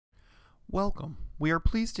Welcome. We are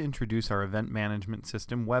pleased to introduce our event management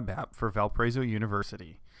system web app for Valparaiso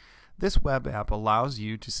University. This web app allows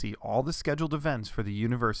you to see all the scheduled events for the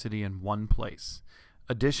university in one place.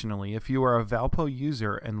 Additionally, if you are a Valpo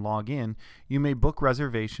user and log in, you may book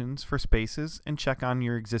reservations for spaces and check on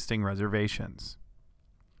your existing reservations.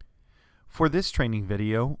 For this training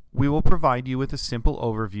video, we will provide you with a simple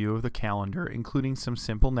overview of the calendar, including some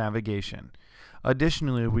simple navigation.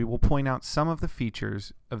 Additionally, we will point out some of the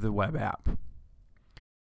features of the web app.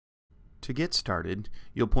 To get started,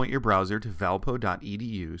 you'll point your browser to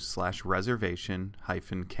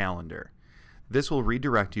valpo.edu/reservation-calendar. This will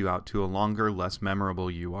redirect you out to a longer, less memorable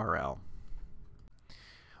URL.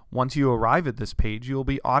 Once you arrive at this page, you will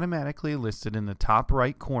be automatically listed in the top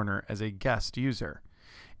right corner as a guest user.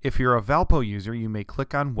 If you're a Valpo user, you may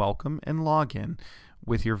click on Welcome and log in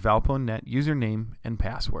with your ValpoNet username and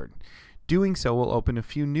password. Doing so will open a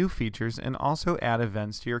few new features and also add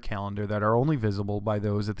events to your calendar that are only visible by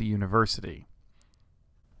those at the university.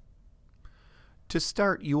 To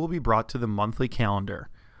start, you will be brought to the monthly calendar.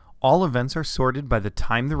 All events are sorted by the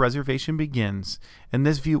time the reservation begins, and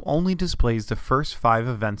this view only displays the first 5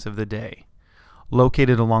 events of the day.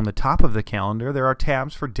 Located along the top of the calendar, there are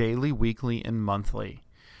tabs for daily, weekly, and monthly.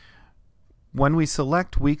 When we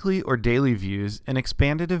select weekly or daily views, an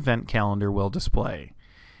expanded event calendar will display.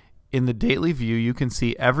 In the daily view, you can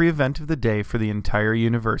see every event of the day for the entire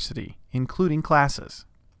university, including classes.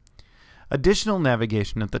 Additional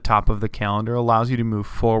navigation at the top of the calendar allows you to move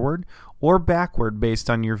forward or backward based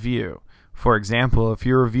on your view. For example, if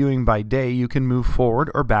you're viewing by day, you can move forward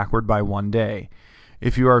or backward by 1 day.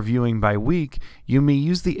 If you are viewing by week, you may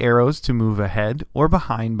use the arrows to move ahead or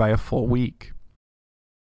behind by a full week.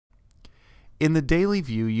 In the daily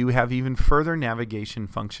view, you have even further navigation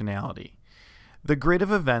functionality. The grid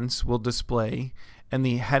of events will display, and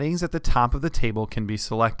the headings at the top of the table can be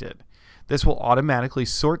selected. This will automatically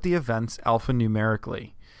sort the events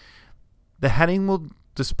alphanumerically. The heading will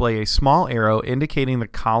display a small arrow indicating the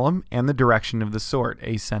column and the direction of the sort,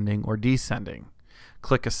 ascending or descending.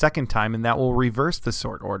 Click a second time and that will reverse the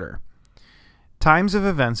sort order. Times of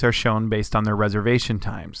events are shown based on their reservation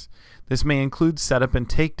times. This may include setup and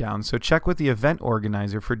takedown, so check with the event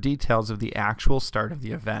organizer for details of the actual start of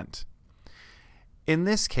the event. In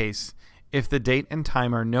this case, if the date and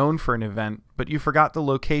time are known for an event, but you forgot the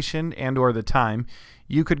location and/or the time,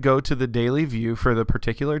 you could go to the daily view for the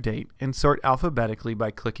particular date and sort alphabetically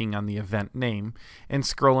by clicking on the event name and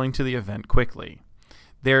scrolling to the event quickly.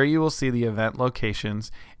 There you will see the event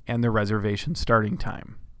locations and the reservation starting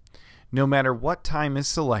time. No matter what time is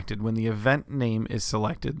selected, when the event name is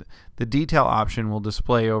selected, the detail option will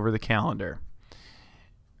display over the calendar.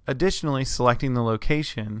 Additionally, selecting the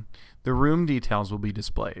location, the room details will be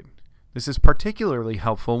displayed. This is particularly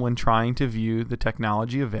helpful when trying to view the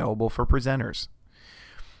technology available for presenters.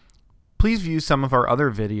 Please view some of our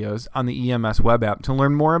other videos on the EMS Web App to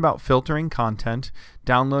learn more about filtering content,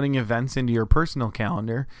 downloading events into your personal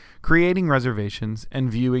calendar, creating reservations,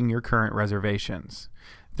 and viewing your current reservations.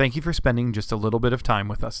 Thank you for spending just a little bit of time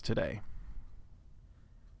with us today.